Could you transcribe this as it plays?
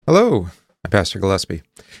Hello, I'm Pastor Gillespie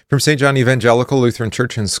from St. John Evangelical Lutheran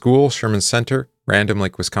Church and School, Sherman Center, Random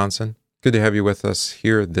Lake, Wisconsin. Good to have you with us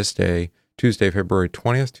here this day, Tuesday, February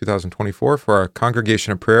 20th, 2024, for our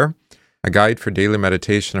Congregation of Prayer, a guide for daily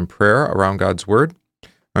meditation and prayer around God's Word. I'm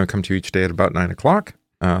going to come to you each day at about 9 o'clock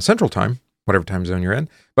Central Time, whatever time zone you're in.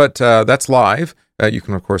 But that's live. You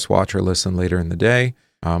can, of course, watch or listen later in the day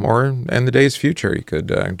or in the day's future. You could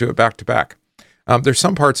do it back to back. There's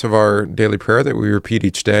some parts of our daily prayer that we repeat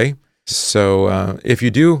each day. So if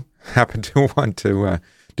you do happen to want to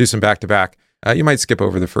do some back-to-back, you might skip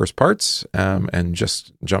over the first parts and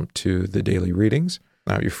just jump to the daily readings.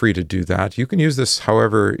 You're free to do that. You can use this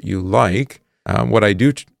however you like. What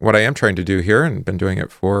I am trying to do here, and been doing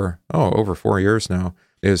it for over 4 years now,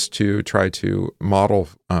 is to try to model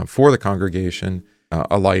for the congregation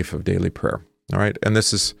a life of daily prayer. All right, and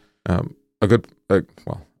this is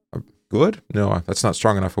good? No, that's not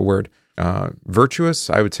strong enough a word. Virtuous,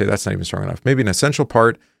 I would say that's not even strong enough. Maybe an essential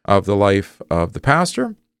part of the life of the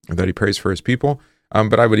pastor, that he prays for his people.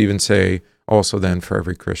 But I would even say also then for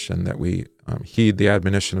every Christian that we heed the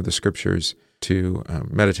admonition of the Scriptures to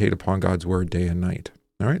meditate upon God's Word day and night.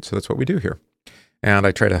 All right, so that's what we do here. And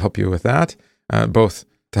I try to help you with that, both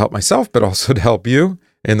to help myself, but also to help you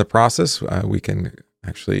in the process. We can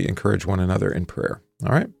actually encourage one another in prayer.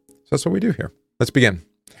 All right, so that's what we do here. Let's begin.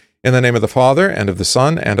 In the name of the Father, and of the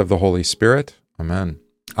Son, and of the Holy Spirit. Amen.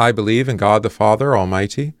 I believe in God the Father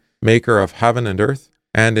Almighty, maker of heaven and earth,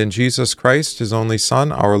 and in Jesus Christ, his only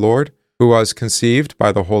Son, our Lord, who was conceived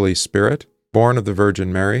by the Holy Spirit, born of the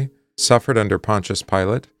Virgin Mary, suffered under Pontius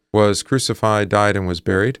Pilate, was crucified, died, and was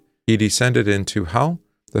buried. He descended into hell.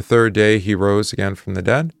 The third day he rose again from the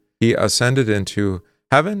dead. He ascended into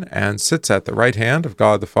heaven and sits at the right hand of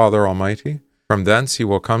God the Father Almighty. From thence he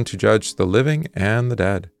will come to judge the living and the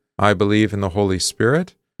dead. I believe in the Holy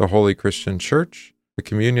Spirit, the Holy Christian Church, the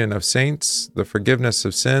communion of saints, the forgiveness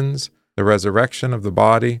of sins, the resurrection of the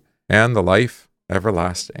body, and the life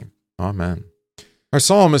everlasting. Amen. Our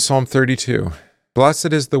psalm is Psalm 32.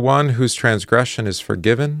 Blessed is the one whose transgression is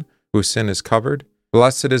forgiven, whose sin is covered.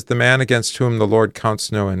 Blessed is the man against whom the Lord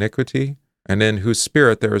counts no iniquity, and in whose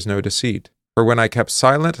spirit there is no deceit. For when I kept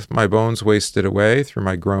silent, my bones wasted away through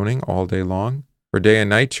my groaning all day long. For day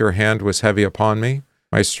and night your hand was heavy upon me.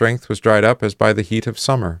 My strength was dried up as by the heat of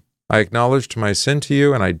summer. I acknowledged my sin to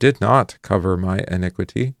you, and I did not cover my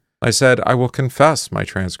iniquity. I said, I will confess my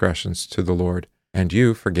transgressions to the Lord, and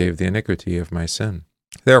you forgave the iniquity of my sin.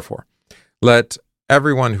 Therefore, let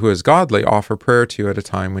everyone who is godly offer prayer to you at a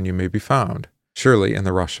time when you may be found. Surely in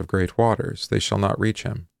the rush of great waters they shall not reach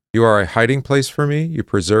him. You are a hiding place for me. You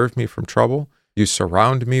preserve me from trouble. You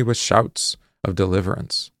surround me with shouts of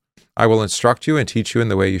deliverance. I will instruct you and teach you in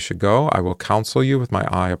the way you should go. I will counsel you with my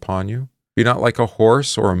eye upon you. Be not like a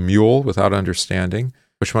horse or a mule without understanding,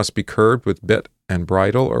 which must be curbed with bit and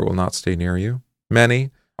bridle, or will not stay near you.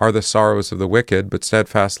 Many are the sorrows of the wicked, but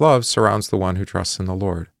steadfast love surrounds the one who trusts in the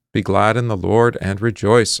Lord. Be glad in the Lord and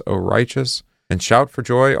rejoice, O righteous, and shout for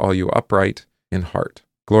joy, all you upright in heart.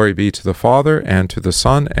 Glory be to the Father, and to the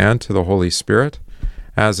Son, and to the Holy Spirit,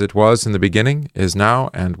 as it was in the beginning, is now,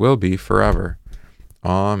 and will be forever.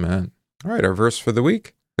 Amen. All right, our verse for the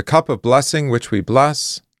week. The cup of blessing which we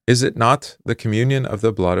bless, is it not the communion of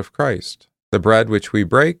the blood of Christ? The bread which we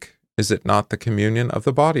break, is it not the communion of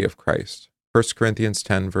the body of Christ? 1 Corinthians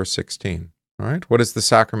 10, verse 16. All right, what is the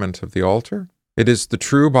sacrament of the altar? It is the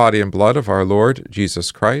true body and blood of our Lord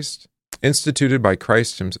Jesus Christ, instituted by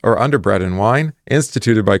Christ himself, or under bread and wine,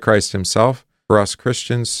 instituted by Christ himself, for us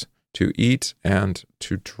Christians to eat and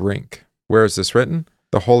to drink. Where is this written?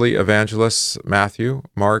 The holy evangelists Matthew,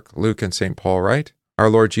 Mark, Luke, and St. Paul write, Our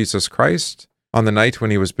Lord Jesus Christ, on the night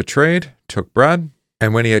when he was betrayed, took bread,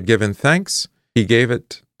 and when he had given thanks, he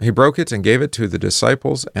broke it and gave it to the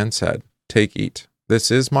disciples and said, Take, eat.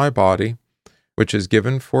 This is my body, which is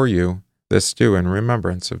given for you. This do in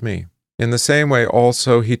remembrance of me. In the same way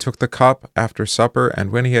also he took the cup after supper,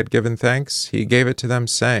 and when he had given thanks, he gave it to them,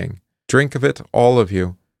 saying, Drink of it, all of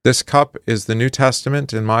you. This cup is the New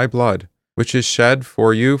Testament in my blood, which is shed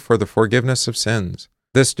for you for the forgiveness of sins.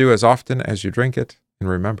 This do as often as you drink it in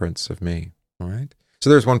remembrance of me. All right. So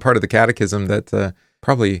there's one part of the catechism that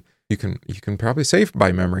probably you can probably say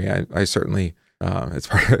by memory. I certainly it's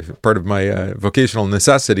part of my vocational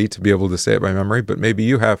necessity to be able to say it by memory. But maybe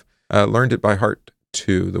you have learned it by heart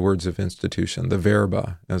too. The words of institution, the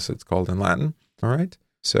verba, as it's called in Latin. All right.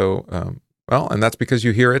 So and that's because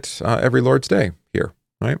you hear it every Lord's Day here,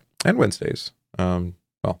 right? And Wednesdays.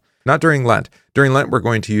 Not during Lent. During Lent, we're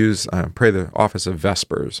going to pray the office of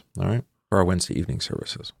Vespers, all right, for our Wednesday evening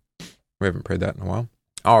services. We haven't prayed that in a while.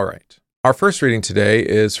 All right. Our first reading today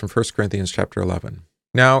is from 1 Corinthians chapter 11.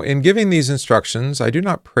 Now, in giving these instructions, I do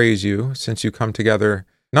not praise you, since you come together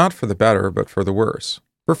not for the better, but for the worse.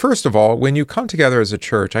 For first of all, when you come together as a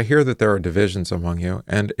church, I hear that there are divisions among you,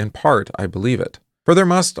 and in part I believe it. For there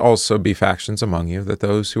must also be factions among you, that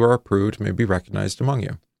those who are approved may be recognized among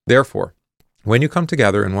you. Therefore, when you come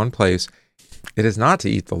together in one place, it is not to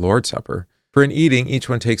eat the Lord's Supper. For in eating, each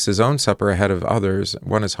one takes his own supper ahead of others.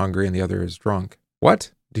 One is hungry and the other is drunk.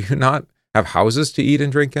 What? Do you not have houses to eat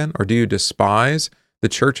and drink in? Or do you despise the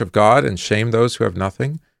church of God and shame those who have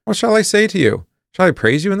nothing? What shall I say to you? Shall I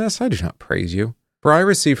praise you in this? I do not praise you. For I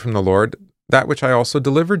received from the Lord that which I also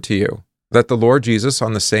delivered to you, that the Lord Jesus,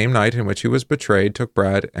 on the same night in which he was betrayed, took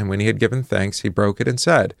bread, and when he had given thanks, he broke it and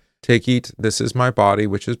said, Take, eat, this is my body,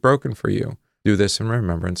 which is broken for you. Do this in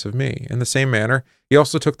remembrance of me. In the same manner, he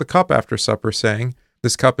also took the cup after supper, saying,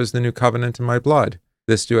 This cup is the new covenant in my blood.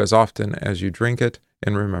 This do as often as you drink it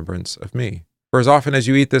in remembrance of me. For as often as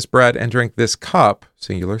you eat this bread and drink this cup,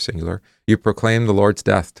 singular, singular, you proclaim the Lord's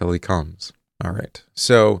death till he comes. All right.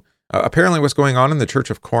 So apparently what's going on in the church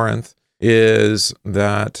of Corinth is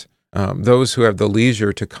that those who have the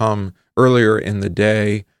leisure to come earlier in the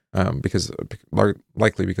day,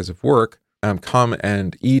 likely because of work, come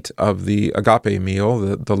and eat of the agape meal,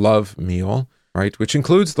 the love meal, right, which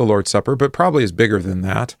includes the Lord's Supper, but probably is bigger than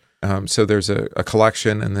that. So there's a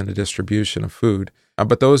collection and then a distribution of food.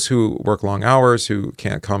 But those who work long hours, who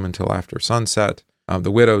can't come until after sunset,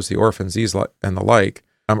 the widows, the orphans, and the like,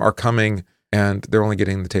 are coming, and they're only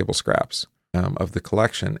getting the table scraps of the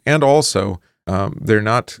collection. And also, they're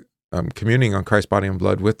not communing on Christ's body and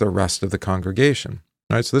blood with the rest of the congregation.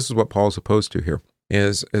 All right, so this is what Paul's opposed to here,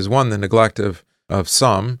 is one, the neglect of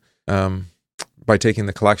some by taking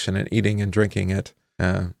the collection and eating and drinking it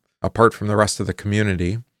apart from the rest of the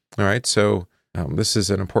community. All right, so this is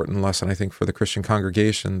an important lesson, I think, for the Christian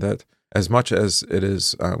congregation, that as much as it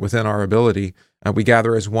is within our ability, we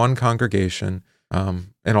gather as one congregation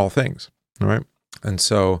in all things. All right, and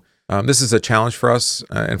so this is a challenge for us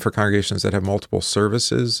and for congregations that have multiple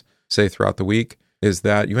services, say throughout the week, is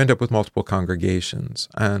that you end up with multiple congregations.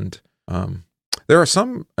 And there are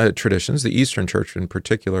some traditions, the Eastern Church in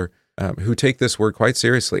particular, who take this word quite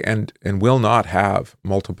seriously and will not have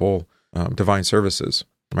multiple divine services,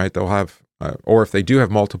 right? They'll have, or if they do have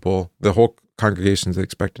multiple, the whole congregation is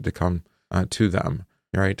expected to come to them,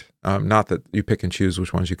 right? Not that you pick and choose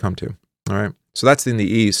which ones you come to, all right? So that's in the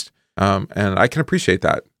East, and I can appreciate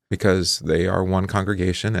that, because they are one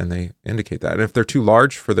congregation and they indicate that. And if they're too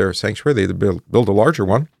large for their sanctuary, they either build a larger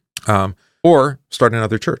one or start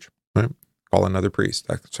another church, right? Call another priest,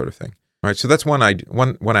 that sort of thing. All right, so that's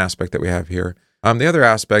one aspect that we have here. The other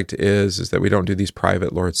aspect is that we don't do these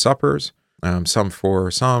private Lord's Suppers, some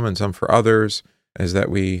for some and some for others, is that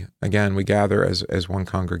we gather as one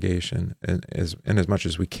congregation in as much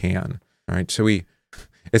as we can. All right, so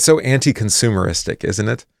it's so anti-consumeristic, isn't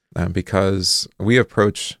it? Because we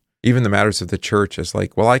approach even the matters of the church as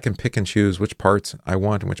like, well, I can pick and choose which parts I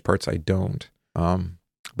want and which parts I don't.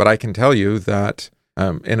 But I can tell you that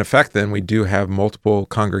in effect, then, we do have multiple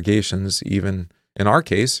congregations, even in our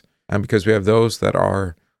case, because we have those that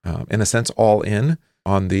are, in a sense, all in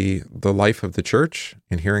on the life of the church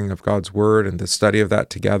and hearing of God's word and the study of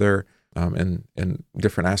that together, and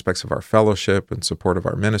different aspects of our fellowship and support of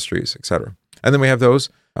our ministries, etc. And then we have those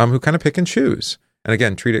who kind of pick and choose, and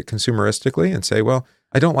again, treat it consumeristically and say, well,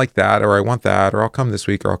 I don't like that, or I want that, or I'll come this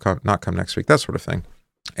week, or I'll not come next week, that sort of thing.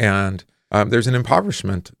 And there's an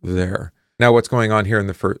impoverishment there. Now, what's going on here in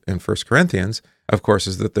 1 Corinthians, of course,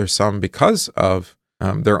 is that there's some, because of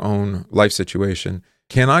their own life situation,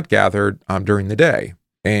 cannot gather during the day.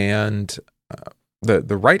 And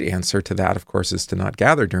the right answer to that, of course, is to not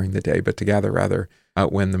gather during the day, but to gather rather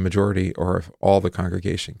when the majority or if all the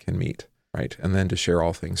congregation can meet, right? And then to share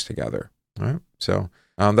all things together. All right. So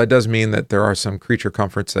that does mean that there are some creature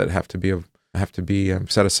comforts that have to be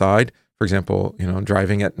set aside. For example,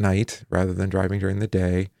 driving at night rather than driving during the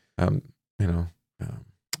day.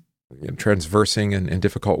 Transversing in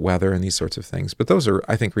difficult weather and these sorts of things. But those are,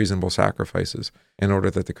 I think, reasonable sacrifices in order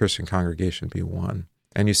that the Christian congregation be one.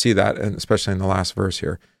 And you see that, and especially in the last verse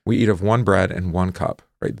here, we eat of one bread and one cup,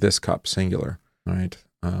 right? This cup, singular, right?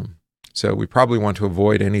 So we probably want to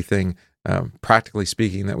avoid anything, practically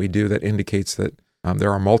speaking, that we do that indicates that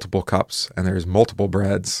there are multiple cups and there's multiple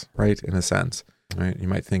breads, right? In a sense, right? You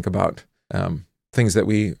might think about things that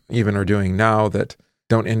we even are doing now that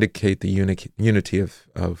don't indicate the unity of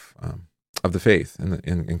the faith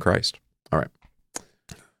in Christ. All right.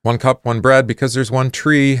 One cup, one bread, because there's one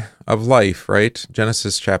tree of life, right?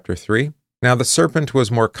 Genesis chapter 3. Now the serpent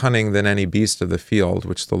was more cunning than any beast of the field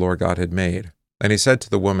which the Lord God had made. And he said to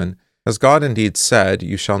the woman, Has God indeed said,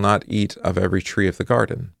 you shall not eat of every tree of the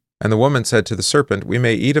garden? And the woman said to the serpent, we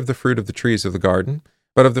may eat of the fruit of the trees of the garden,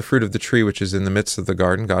 but of the fruit of the tree which is in the midst of the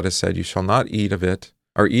garden, God has said, you shall not eat of it,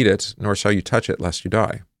 or eat it, nor shall you touch it, lest you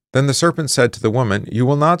die. Then the serpent said to the woman, you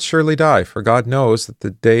will not surely die, for God knows that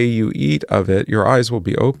the day you eat of it, your eyes will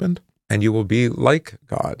be opened, and you will be like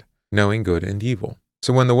God, knowing good and evil.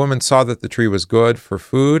 So when the woman saw that the tree was good for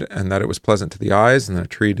food, and that it was pleasant to the eyes, and a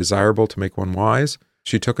tree desirable to make one wise,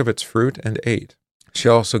 she took of its fruit and ate. She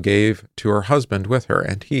also gave to her husband with her,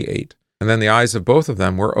 and he ate. And then the eyes of both of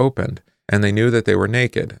them were opened, and they knew that they were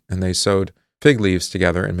naked, and they sewed fig leaves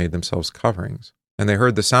together and made themselves coverings. And they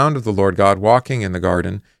heard the sound of the Lord God walking in the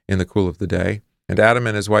garden in the cool of the day. And Adam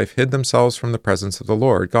and his wife hid themselves from the presence of the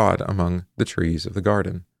Lord God among the trees of the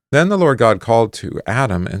garden. Then the Lord God called to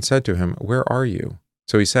Adam and said to him, where are you?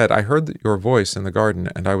 So he said, I heard your voice in the garden,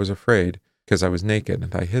 and I was afraid, because I was naked,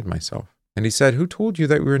 and I hid myself. And he said, who told you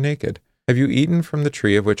that we were naked? Have you eaten from the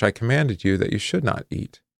tree of which I commanded you that you should not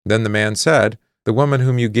eat? Then the man said, the woman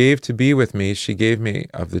whom you gave to be with me, she gave me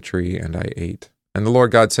of the tree, and I ate. And the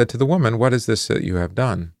Lord God said to the woman, what is this that you have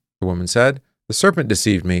done? The woman said, the serpent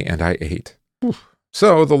deceived me, and I ate.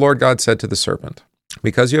 So the Lord God said to the serpent,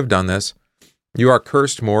 because you have done this, you are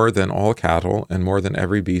cursed more than all cattle, and more than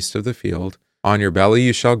every beast of the field. On your belly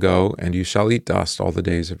you shall go, and you shall eat dust all the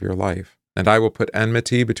days of your life. And I will put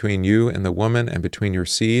enmity between you and the woman, and between your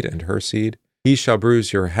seed and her seed. He shall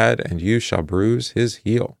bruise your head, and you shall bruise his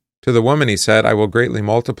heel. To the woman he said, I will greatly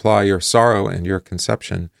multiply your sorrow and your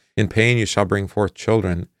conception. In pain you shall bring forth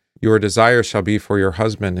children. Your desire shall be for your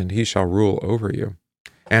husband, and he shall rule over you.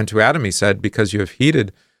 And to Adam he said, because you have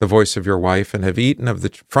heeded the voice of your wife, and have eaten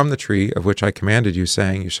from the tree of which I commanded you,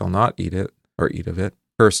 saying, you shall not eat it, or eat of it.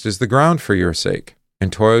 Cursed is the ground for your sake.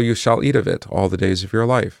 In toil you shall eat of it all the days of your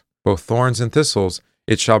life. Both thorns and thistles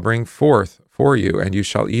it shall bring forth for you, and you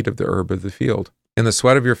shall eat of the herb of the field. In the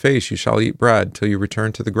sweat of your face you shall eat bread, till you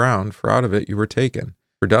return to the ground, for out of it you were taken.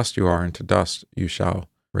 For dust you are, and to dust you shall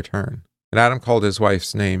return. And Adam called his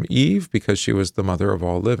wife's name Eve, because she was the mother of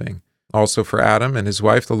all living. Also for Adam and his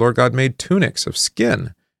wife the Lord God made tunics of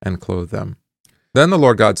skin, and clothed them. Then the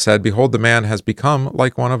Lord God said, behold, the man has become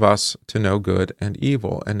like one of us, to know good and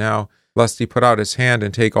evil. And now, lest he put out his hand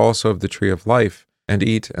and take also of the tree of life, and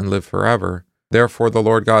eat and live forever. Therefore the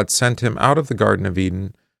Lord God sent him out of the Garden of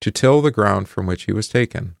Eden to till the ground from which he was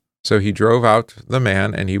taken. So he drove out the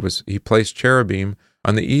man, and he placed cherubim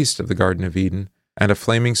on the east of the Garden of Eden, and a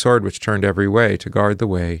flaming sword which turned every way to guard the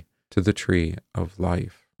way to the tree of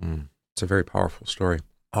life. It's a very powerful story.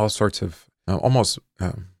 All sorts of almost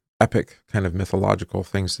epic kind of mythological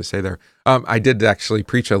things to say there. I did actually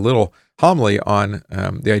preach a little homily on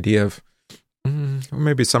the idea of,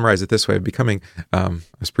 maybe summarize it this way, becoming, I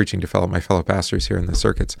was preaching to my fellow pastors here in the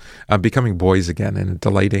circuits, becoming boys again and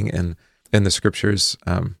delighting in the scriptures,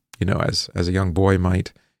 as a young boy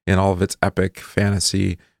might, in all of its epic,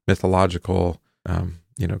 fantasy, mythological,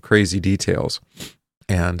 crazy details,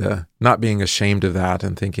 and not being ashamed of that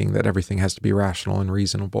and thinking that everything has to be rational and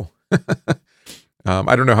reasonable.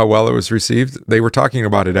 I don't know how well it was received. They were talking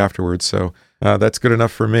about it afterwards, so that's good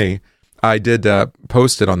enough for me. I did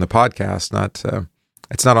post it on the podcast.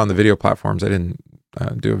 It's not on the video platforms. I didn't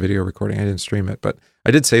do a video recording. I didn't stream it, but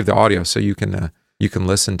I did save the audio, so you can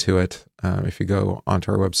listen to it if you go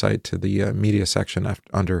onto our website to the media section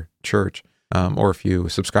under church, or if you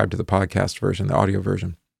subscribe to the podcast version, the audio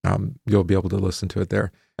version, you'll be able to listen to it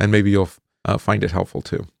there, and maybe you'll find it helpful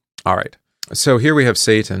too. All right. So here we have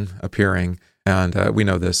Satan appearing, and we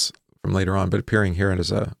know this from later on, but appearing here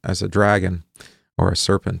as a dragon or a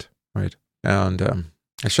serpent, right? And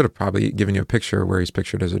I should have probably given you a picture where he's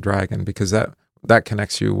pictured as a dragon, because that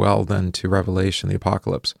connects you well then to Revelation, the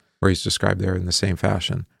Apocalypse, where he's described there in the same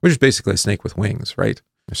fashion, which is basically a snake with wings, right?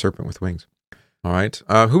 A serpent with wings. All right.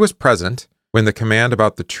 Who was present when the command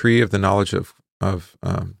about the tree of the knowledge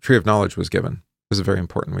tree of knowledge was given? This is very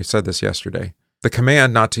important. We said this yesterday. The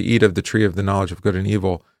command not to eat of the tree of the knowledge of good and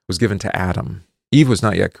evil was given to Adam. Eve was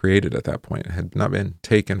not yet created at that point. It had not been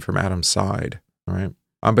taken from Adam's side. All right.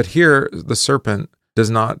 But here, the serpent does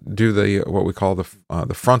not do what we call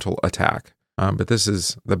the frontal attack. But this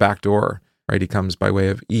is the back door, right? He comes by way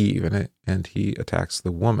of Eve, and he attacks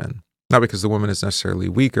the woman. Not because the woman is necessarily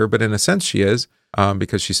weaker, but in a sense she is,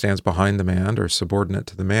 because she stands behind the man or subordinate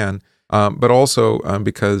to the man, but also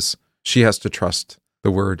because she has to trust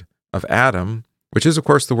the word of Adam, which is, of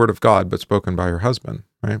course, the word of God, but spoken by her husband,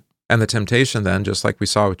 right? And the temptation then, just like we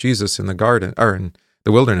saw with Jesus in the garden, or in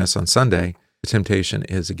the wilderness on Sunday, the temptation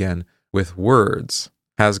is, again, with words.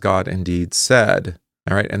 Has God indeed said?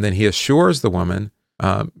 All right, and then he assures the woman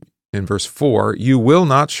in verse 4, you will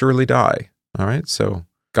not surely die. All right, so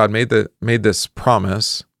God made this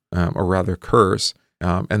promise, or rather curse,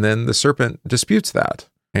 and then the serpent disputes that.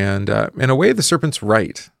 And in a way, the serpent's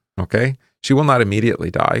right, okay? She will not immediately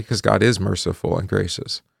die because God is merciful and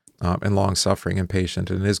gracious and long-suffering and patient,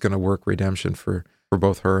 and is going to work redemption for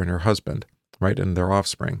both her and her husband, right, and their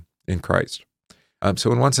offspring in Christ.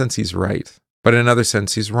 So in one sense, he's right, but in another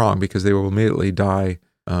sense, he's wrong because they will immediately die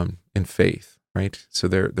in faith, right? So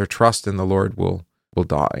their trust in the Lord will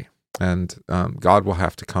die, and God will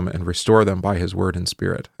have to come and restore them by his word and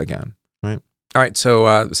spirit again, right? All right,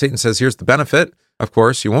 so Satan says, here's the benefit. Of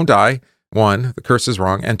course, you won't die. 1, the curse is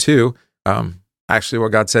wrong, and 2, actually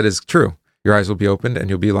what God said is true. Your eyes will be opened, and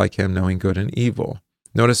you'll be like him, knowing good and evil.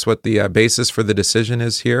 Notice what the basis for the decision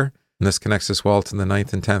is here, and this connects us well to the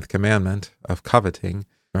 9th and 10th commandment of coveting,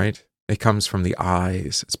 right? It comes from the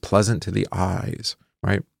eyes. It's pleasant to the eyes,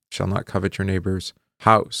 right? Shall not covet your neighbor's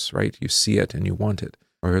house, right? You see it and you want it.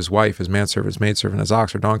 Or his wife, his manservant, his maidservant, his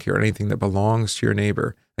ox or donkey, or anything that belongs to your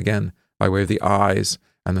neighbor. Again, by way of the eyes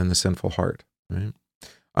and then the sinful heart, right?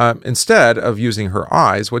 Instead of using her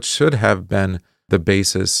eyes, which should have been the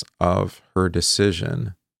basis of her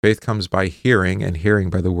decision, faith comes by hearing, and hearing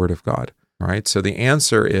by the word of God, right? So the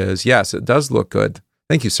answer is, yes, it does look good.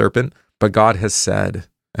 Thank you, serpent. But God has said,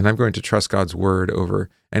 and I'm going to trust God's word over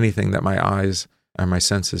anything that my eyes and my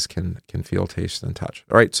senses can feel, taste, and touch.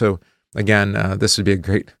 All right, so again, this would be a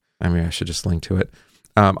great, I should just link to it.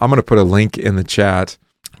 I'm going to put a link in the chat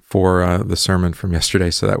for the sermon from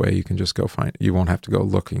yesterday, so that way you can just go find it. You won't have to go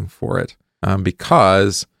looking for it.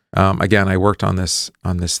 Because, again, I worked on this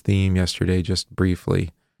theme yesterday just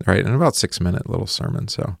briefly, right? In about 6-minute little sermon.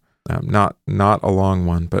 So not a long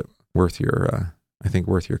one, but worth your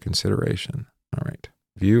consideration. All right.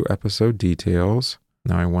 View episode details.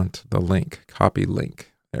 Now I want the link, copy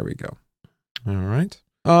link. There we go. All right.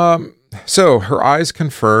 So her eyes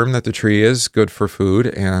confirm that the tree is good for food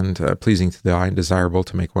and pleasing to the eye and desirable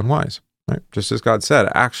to make one wise. Right? Just as God said,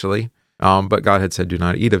 actually. But God had said, do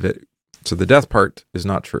not eat of it. So the death part is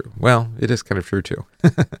not true. Well, it is kind of true too.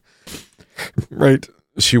 Right.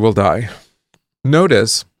 She will die.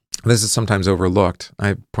 Notice, this is sometimes overlooked.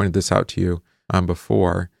 I pointed this out to you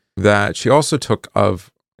before, that she also took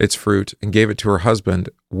of its fruit and gave it to her husband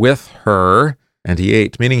with her, and he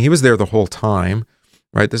ate, meaning he was there the whole time,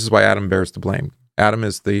 right? This is why Adam bears the blame. Adam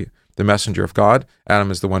is the messenger of God.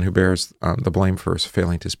 Adam is the one who bears the blame for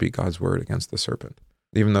failing to speak God's word against the serpent,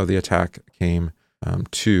 even though the attack came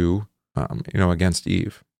against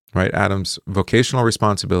Eve, right? Adam's vocational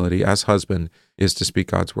responsibility as husband is to speak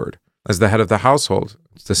God's word. As the head of the household,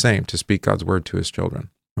 it's the same, to speak God's word to his children,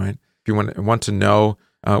 right? If you want to know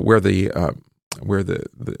where the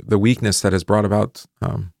weakness that has brought about,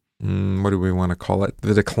 what do we want to call it?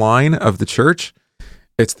 The decline of the church.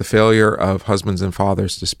 It's the failure of husbands and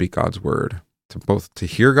fathers to speak God's word, to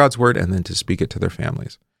hear God's word and then to speak it to their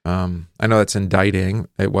families. I know that's indicting.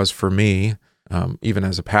 It was for me. Even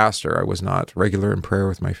as a pastor, I was not regular in prayer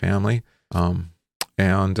with my family.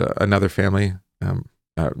 And another family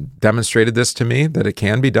demonstrated this to me, that it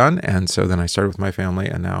can be done. And so then I started with my family,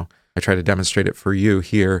 and now I try to demonstrate it for you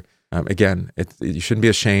here. Again, you shouldn't be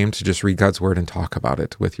ashamed to just read God's word and talk about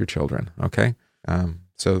it with your children, okay?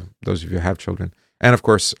 So those of you who have children. And of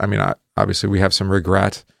course, obviously we have some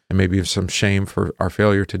regret and maybe some shame for our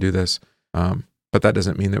failure to do this, but that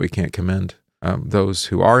doesn't mean that we can't commend those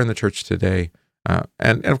who are in the church today.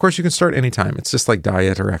 And of course, you can start anytime. It's just like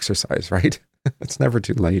diet or exercise, right? It's never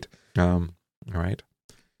too late. All right.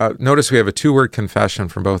 Notice we have a 2-word confession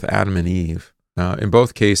from both Adam and Eve. In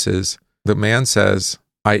both cases, the man says,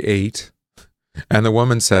 I ate, and the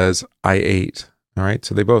woman says, I ate. All right,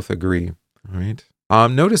 so they both agree. All right.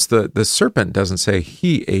 Notice the serpent doesn't say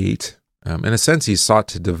he ate. In a sense, he sought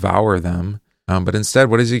to devour them, but instead,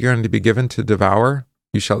 what is he going to be given to devour?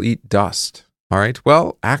 You shall eat dust. All right,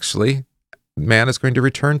 well, actually, man is going to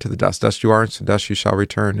return to the dust. Dust you are, and to dust you shall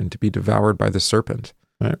return, and to be devoured by the serpent.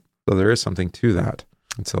 Right? So there is something to that.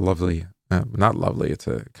 It's a lovely, not lovely, it's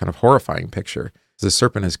a kind of horrifying picture. The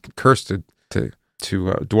serpent is cursed to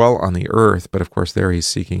dwell on the earth, but of course there he's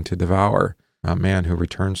seeking to devour a man who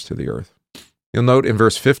returns to the earth. You'll note in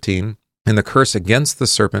verse 15, in the curse against the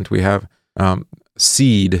serpent, we have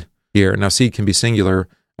seed here. Now seed can be singular,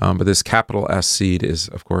 but this capital S seed is,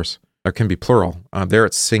 of course, or can be plural. There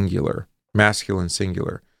it's singular, masculine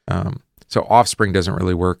singular. So offspring doesn't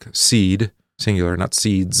really work. Seed, singular, not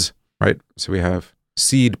seeds, right? So we have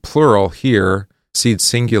seed plural here, seed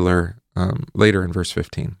singular later in verse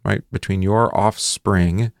 15, right? Between your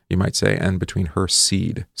offspring, you might say, and between her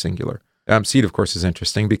seed, singular. Seed, of course, is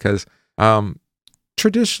interesting because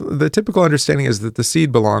the typical understanding is that the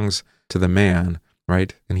seed belongs to the man,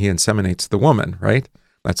 right? And he inseminates the woman, right?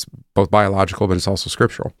 That's both biological, but it's also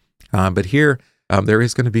scriptural. But here, there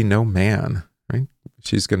is going to be no man, right?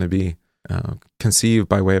 She's going to be conceived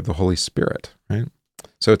by way of the Holy Spirit, right?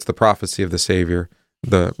 So it's the prophecy of the Savior,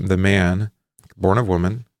 the man, born of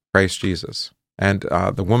woman, Christ Jesus. And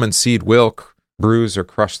the woman's seed will bruise or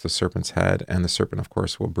crush the serpent's head, and the serpent, of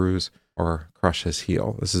course, will bruise or crush his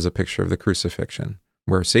heel. This is a picture of the crucifixion,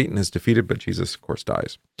 where Satan is defeated, but Jesus, of course,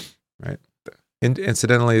 dies, right?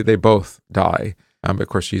 Incidentally, they both die, but of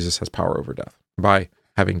course, Jesus has power over death by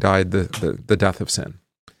having died the death of sin.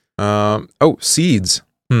 Seeds.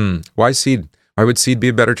 Why seed? Why would seed be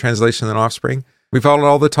a better translation than offspring? We've had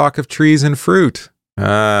all the talk of trees and fruit.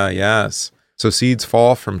 Yes. So seeds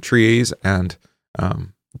fall from trees and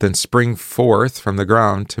then spring forth from the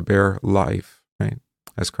ground to bear life, right?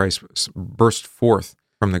 As Christ burst forth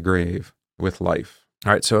from the grave with life.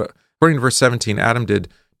 All right, so according to verse 17, Adam did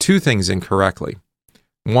two things incorrectly.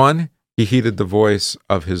 One, he heeded the voice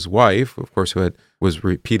of his wife, of course, who was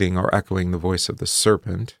repeating or echoing the voice of the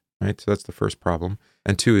serpent, right? So that's the first problem.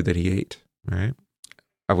 And two, that he ate, right?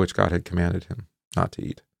 Of which God had commanded him not to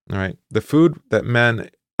eat. All right, the food that men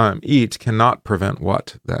eat cannot prevent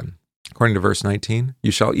what then? According to verse 19,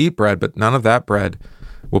 you shall eat bread, but none of that bread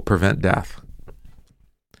will prevent death.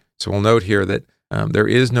 So we'll note here that there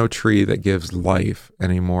is no tree that gives life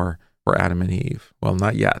anymore for Adam and Eve. Well,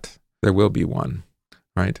 not yet. There will be one,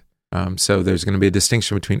 right? So there's going to be a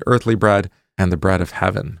distinction between earthly bread and the bread of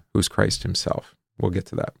heaven, who's Christ himself. We'll get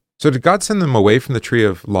to that. So did God send them away from the tree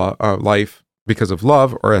of life because of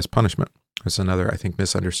love or as punishment? That's another, I think,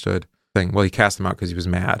 misunderstood thing. Well, he cast them out because he was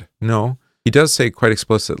mad. No, he does say quite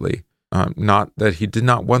explicitly, not that he did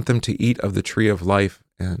not want them to eat of the tree of life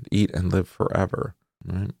and eat and live forever,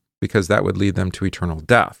 right? Because that would lead them to eternal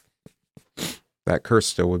death. That curse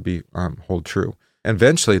still would be hold true. And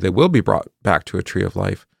eventually they will be brought back to a tree of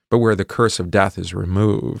life, but where the curse of death is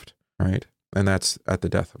removed, right? And that's at the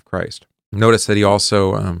death of Christ. Notice that he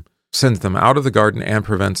also sends them out of the garden and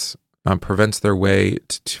prevents their way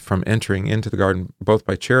from entering into the garden, both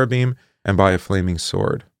by cherubim and by a flaming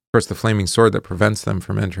sword. Of course, the flaming sword that prevents them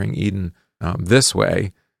from entering Eden this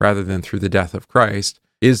way, rather than through the death of Christ,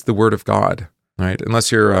 is the word of God, right?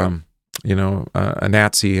 Unless you're, a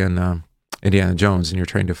Nazi in Indiana Jones and you're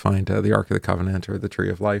trying to find the Ark of the Covenant or the Tree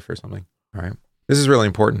of Life or something, all right? This is really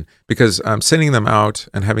important because sending them out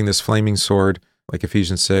and having this flaming sword, like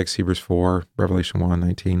Ephesians 6, Hebrews 4, Revelation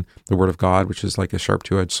 1:19, the word of God, which is like a sharp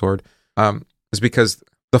two-edged sword, is because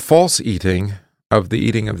the false eating of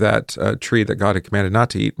that tree that God had commanded not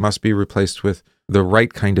to eat must be replaced with the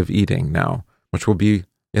right kind of eating now, which will be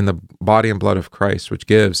in the body and blood of Christ, which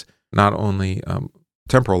gives not only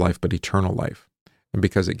temporal life, but eternal life, and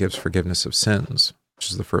because it gives forgiveness of sins,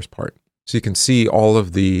 which is the first part. So you can see all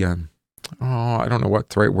of the, I don't know what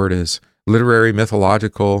the right word is, literary,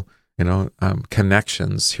 mythological,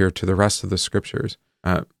 connections here to the rest of the scriptures.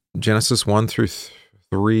 Genesis 1 through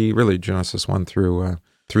 3, really Genesis 1 through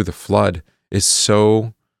the flood is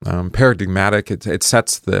so paradigmatic. It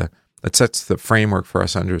sets the framework for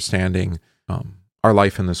us understanding our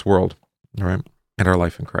life in this world, all right, and our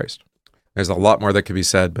life in Christ. There's a lot more that could be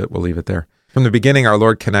said, but we'll leave it there. From the beginning, our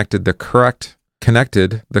Lord connected the correct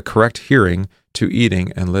hearing to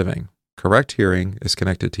eating and living. Correct hearing is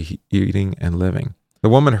connected to eating and living. The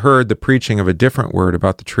woman heard the preaching of a different word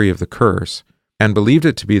about the tree of the curse and believed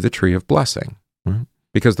it to be the tree of blessing.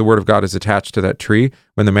 Because the word of God is attached to that tree,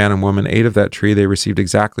 when the man and woman ate of that tree, they received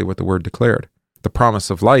exactly what the word declared. The promise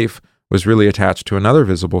of life was really attached to another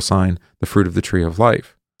visible sign, the fruit of the tree of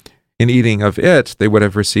life. In eating of it, they would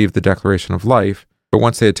have received the declaration of life, but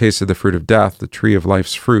once they had tasted the fruit of death, the tree of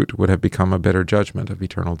life's fruit would have become a bitter judgment of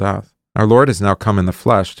eternal death. Our Lord has now come in the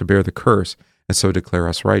flesh to bear the curse and so declare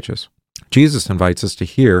us righteous. Jesus invites us to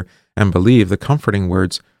hear and believe the comforting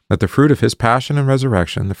words that the fruit of his passion and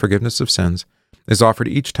resurrection, the forgiveness of sins, is offered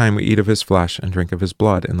each time we eat of his flesh and drink of his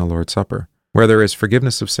blood in the Lord's Supper. Where there is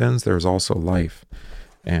forgiveness of sins, there is also life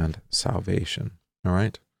and salvation. All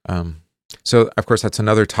right? So, of course, that's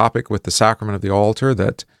another topic with the sacrament of the altar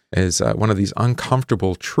that is one of these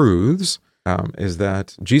uncomfortable truths, is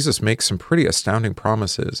that Jesus makes some pretty astounding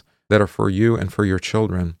promises that are for you and for your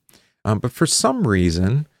children. But for some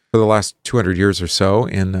reason, for the last 200 years or so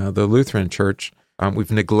in the Lutheran Church,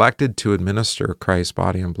 we've neglected to administer Christ's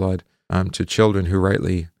body and blood to children who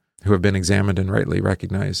have been examined and rightly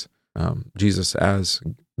recognize Jesus as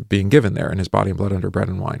being given there in his body and blood under bread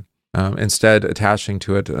and wine. Instead, attaching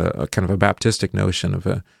to it a kind of a Baptistic notion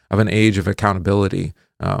of an age of accountability,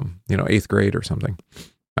 8th grade or something.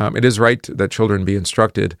 It is right that children be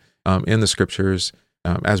instructed in the scriptures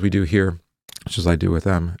as we do here, just as I do with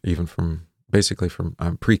them, even from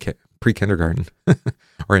pre-K, pre-kindergarten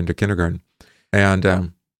or into kindergarten.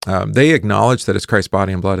 And they acknowledge that it's Christ's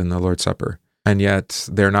body and blood in the Lord's Supper, and yet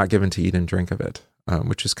they're not given to eat and drink of it,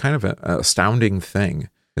 which is kind of an astounding thing,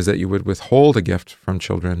 is that you would withhold a gift from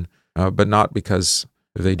children, but not because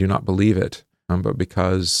they do not believe it, but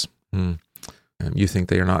because you think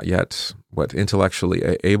they are not yet,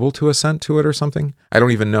 intellectually able to assent to it or something. I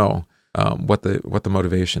don't even know what the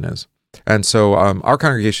motivation is. And so our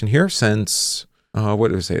congregation here, since,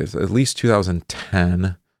 at least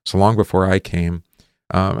 2010, so long before I came,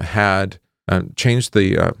 had changed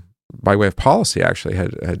by way of policy, actually,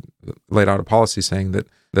 had laid out a policy saying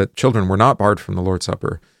that children were not barred from the Lord's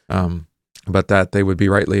Supper, but that they would be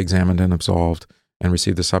rightly examined and absolved and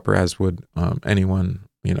receive the supper as would anyone,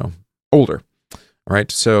 older. All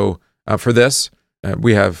right. So for this,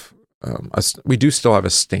 we do still have a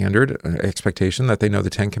standard expectation that they know the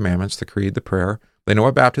 10 Commandments, the Creed, the prayer. They know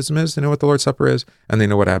what baptism is, they know what the Lord's Supper is, and they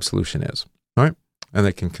know what absolution is. All right. And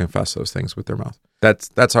they can confess those things with their mouth.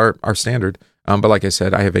 That's our standard. But like I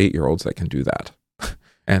said, I have 8-year-olds that can do that.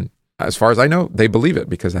 And as far as I know, they believe it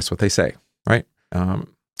because that's what they say. Right.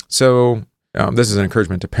 So this is an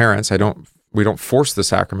encouragement to parents. We don't force the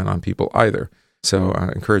sacrament on people either. So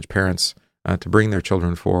encourage parents to bring their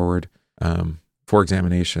children forward for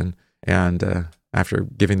examination, and after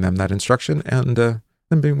giving them that instruction, and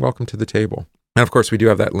then being welcome to the table. And of course, we do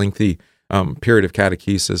have that lengthy period of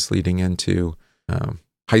catechesis leading into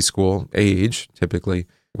high school age, typically,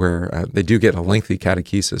 where they do get a lengthy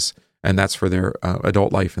catechesis, and that's for their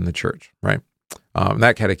adult life in the church, right?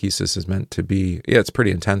 That catechesis is meant to be, it's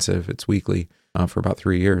pretty intensive. It's weekly for about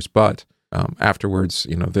 3 years, but afterwards,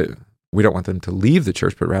 we don't want them to leave the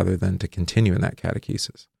church, but rather than to continue in that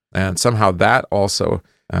catechesis. And somehow that also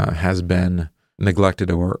has been neglected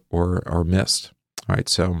or missed. All right,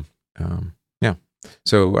 so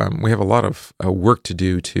we have a lot of work to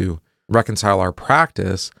do to reconcile our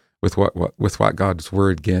practice with what God's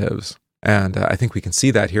Word gives, and I think we can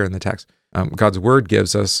see that here in the text. God's Word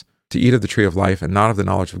gives us to eat of the tree of life and not of the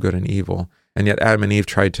knowledge of good and evil, and yet Adam and Eve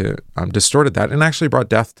tried to distorted that and actually brought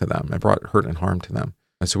death to them and brought hurt and harm to them.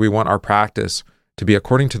 And so we want our practice to be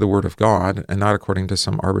according to the Word of God and not according to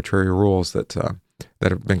some arbitrary rules that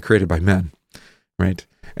have been created by men, right?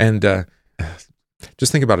 And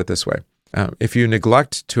just think about it this way. If you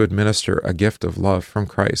neglect to administer a gift of love from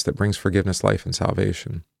Christ that brings forgiveness, life, and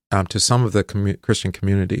salvation to some of the Christian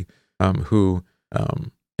community who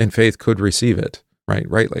in faith could receive it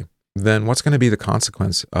rightly, then what's going to be the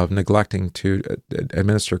consequence of neglecting to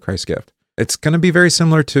administer Christ's gift? It's going to be very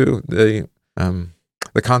similar to the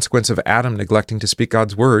consequence of Adam neglecting to speak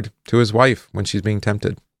God's word to his wife when she's being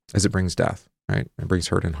tempted, as it brings death, right? It brings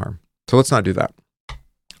hurt and harm. So let's not do that.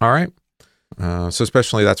 All right. So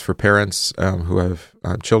especially that's for parents who have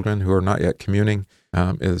children who are not yet communing,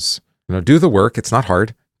 is do the work. It's not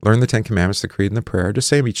hard. Learn the 10 Commandments, the Creed, and the prayer. Just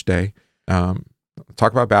say them each day.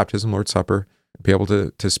 Talk about baptism, Lord's Supper. Be able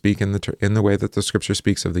to speak in the way that the Scripture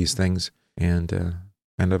speaks of these things, and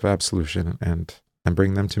of absolution, and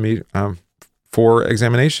bring them to me for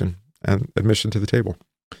examination and admission to the table.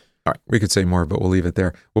 All right, we could say more, but we'll leave it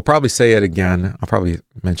there. We'll probably say it again. I'll probably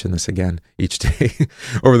mention this again each day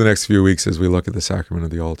over the next few weeks as we look at the sacrament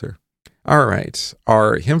of the altar. All right,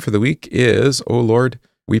 our hymn for the week is, O Lord,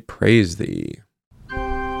 we praise thee.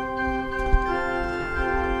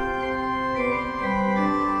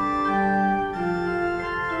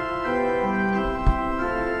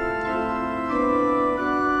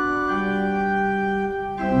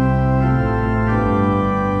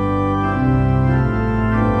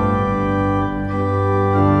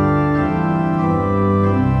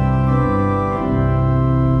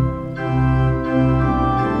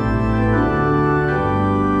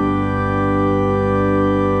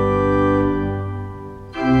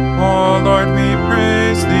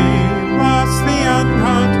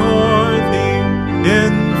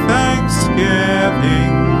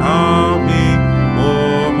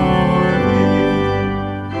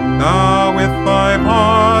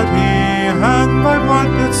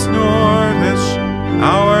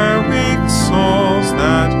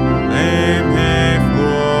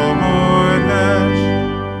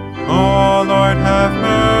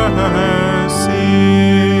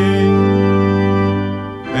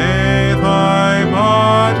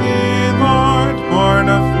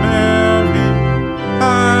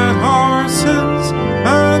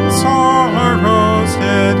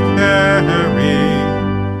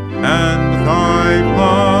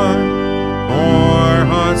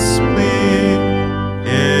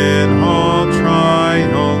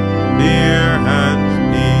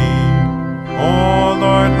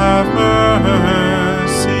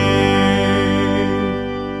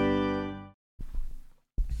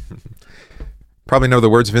 probably know the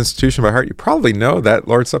words of institution by heart. You probably know that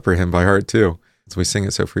Lord's Supper hymn by heart too, as we sing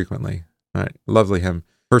it so frequently. All right, lovely hymn.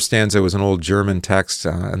 First stanza was an old German text,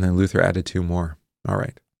 and then Luther added 2 more. All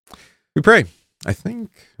right. We pray. I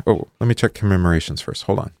think, let me check commemorations first.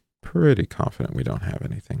 Hold on. Pretty confident we don't have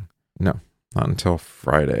anything. No, not until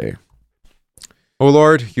Friday. O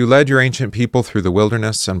Lord, you led your ancient people through the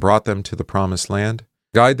wilderness and brought them to the promised land.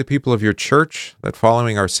 Guide the people of your church, that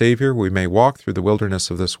following our Savior, we may walk through the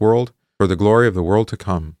wilderness of this world for the glory of the world to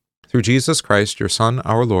come. Through Jesus Christ, your Son,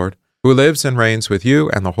 our Lord, who lives and reigns with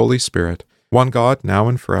you and the Holy Spirit, one God, now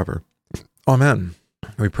and forever. Amen.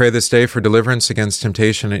 We pray this day for deliverance against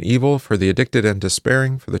temptation and evil, for the addicted and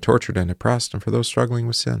despairing, for the tortured and oppressed, and for those struggling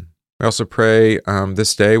with sin. We also pray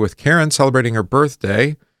this day with Karen celebrating her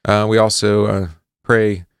birthday. We also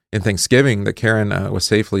pray in Thanksgiving that Karen was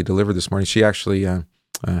safely delivered this morning. She actually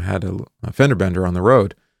had a fender bender on the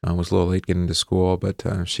road, was a little late getting to school, but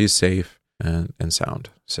she's safe and sound.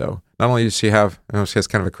 So not only does she have, she has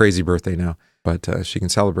kind of a crazy birthday now, but she can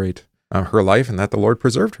celebrate her life and that the Lord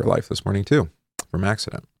preserved her life this morning too from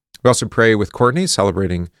accident. We also pray with Courtney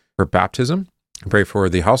celebrating her baptism. We pray for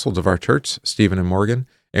the households of our church, Stephen and Morgan,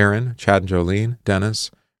 Aaron, Chad and Jolene,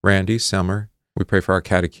 Dennis, Randy, Summer. We pray for our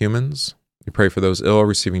catechumens. We pray for those ill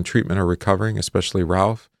receiving treatment or recovering, especially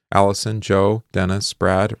Ralph, Allison, Joe, Dennis,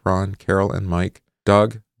 Brad, Ron, Carol, and Mike,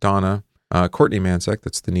 Doug, Donna, Courtney Manzek,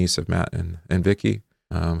 that's the niece of Matt and Vicky,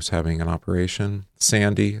 was having an operation,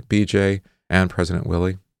 Sandy, BJ, and President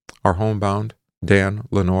Willie. Our homebound, Dan,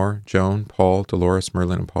 Lenore, Joan, Paul, Dolores,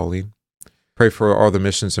 Merlin, and Pauline. Pray for all the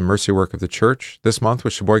missions and mercy work of the church this month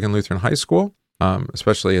with Sheboygan Lutheran High School,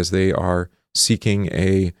 especially as they are seeking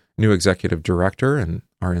a new executive director and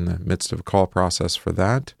are in the midst of a call process for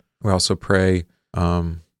that. We also pray,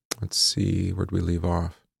 let's see, where did we leave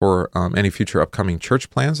off? For any future upcoming church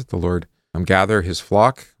plans, that the Lord gather his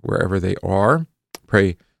flock wherever they are.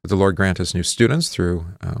 Pray that the Lord grant us new students through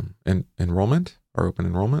enrollment, our open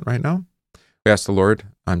enrollment right now. We ask the Lord,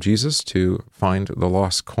 Jesus, to find the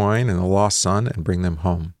lost coin and the lost son and bring them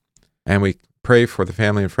home. And we pray for the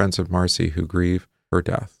family and friends of Marcy who grieve her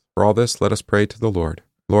death. For all this, let us pray to the Lord.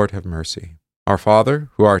 Lord, have mercy. Our Father,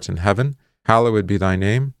 who art in heaven, hallowed be thy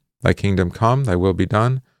name. Thy kingdom come, thy will be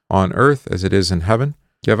done, on earth as it is in heaven.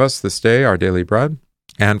 Give us this day our daily bread,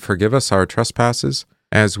 and forgive us our trespasses,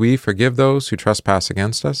 as we forgive those who trespass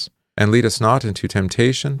against us. And lead us not into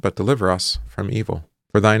temptation, but deliver us from evil.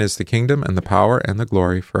 For thine is the kingdom, and the power, and the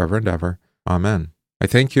glory, forever and ever. Amen. I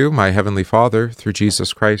thank you, my heavenly Father, through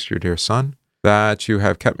Jesus Christ, your dear Son, that you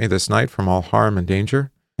have kept me this night from all harm and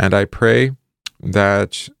danger. And I pray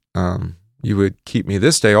that you would keep me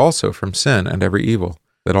this day also from sin and every evil,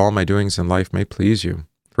 that all my doings in life may please you.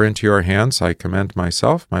 For into your hands I commend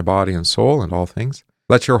myself, my body and soul, and all things.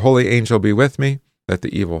 Let your holy angel be with me, that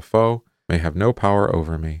the evil foe may have no power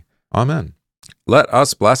over me. Amen. Let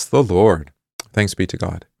us bless the Lord. Thanks be to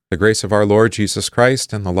God. The grace of our Lord Jesus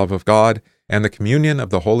Christ, and the love of God, and the communion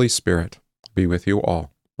of the Holy Spirit be with you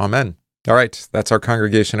all. Amen. All right, that's our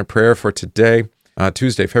congregation of prayer for today,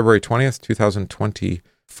 Tuesday, February 20th,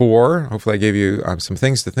 2024. Hopefully I gave you some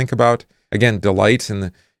things to think about. Again, delight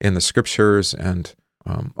in the scriptures and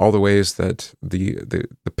all the ways that the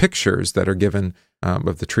pictures that are given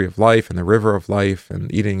of the tree of life and the river of life and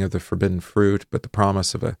eating of the forbidden fruit, but the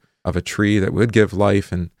promise of a tree that would give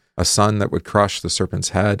life and a son that would crush the serpent's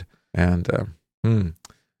head, and the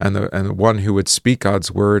one who would speak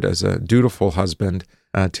God's word as a dutiful husband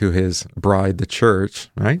to his bride, the church,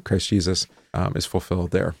 right? Christ Jesus is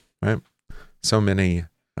fulfilled there, right? So many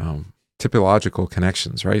typological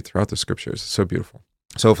connections, right, throughout the scriptures. So beautiful.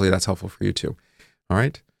 So hopefully that's helpful for you too. All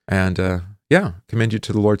right, and commend you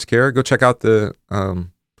to the Lord's care. Go check out the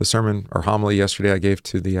sermon or homily yesterday I gave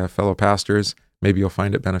to the fellow pastors. Maybe you'll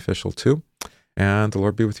find it beneficial too. And the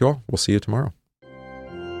Lord be with you all. We'll see you tomorrow.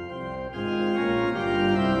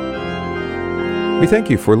 We thank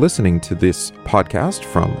you for listening to this podcast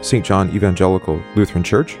from St. John Evangelical Lutheran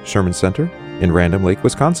Church Sherman Center in Random Lake,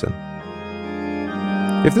 Wisconsin.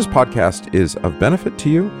 If this podcast is of benefit to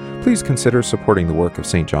you, please consider supporting the work of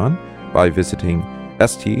St. John by visiting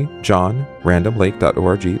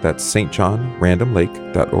stjohnrandomlake.org. That's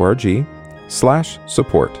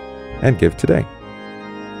stjohnrandomlake.org/support, and give today.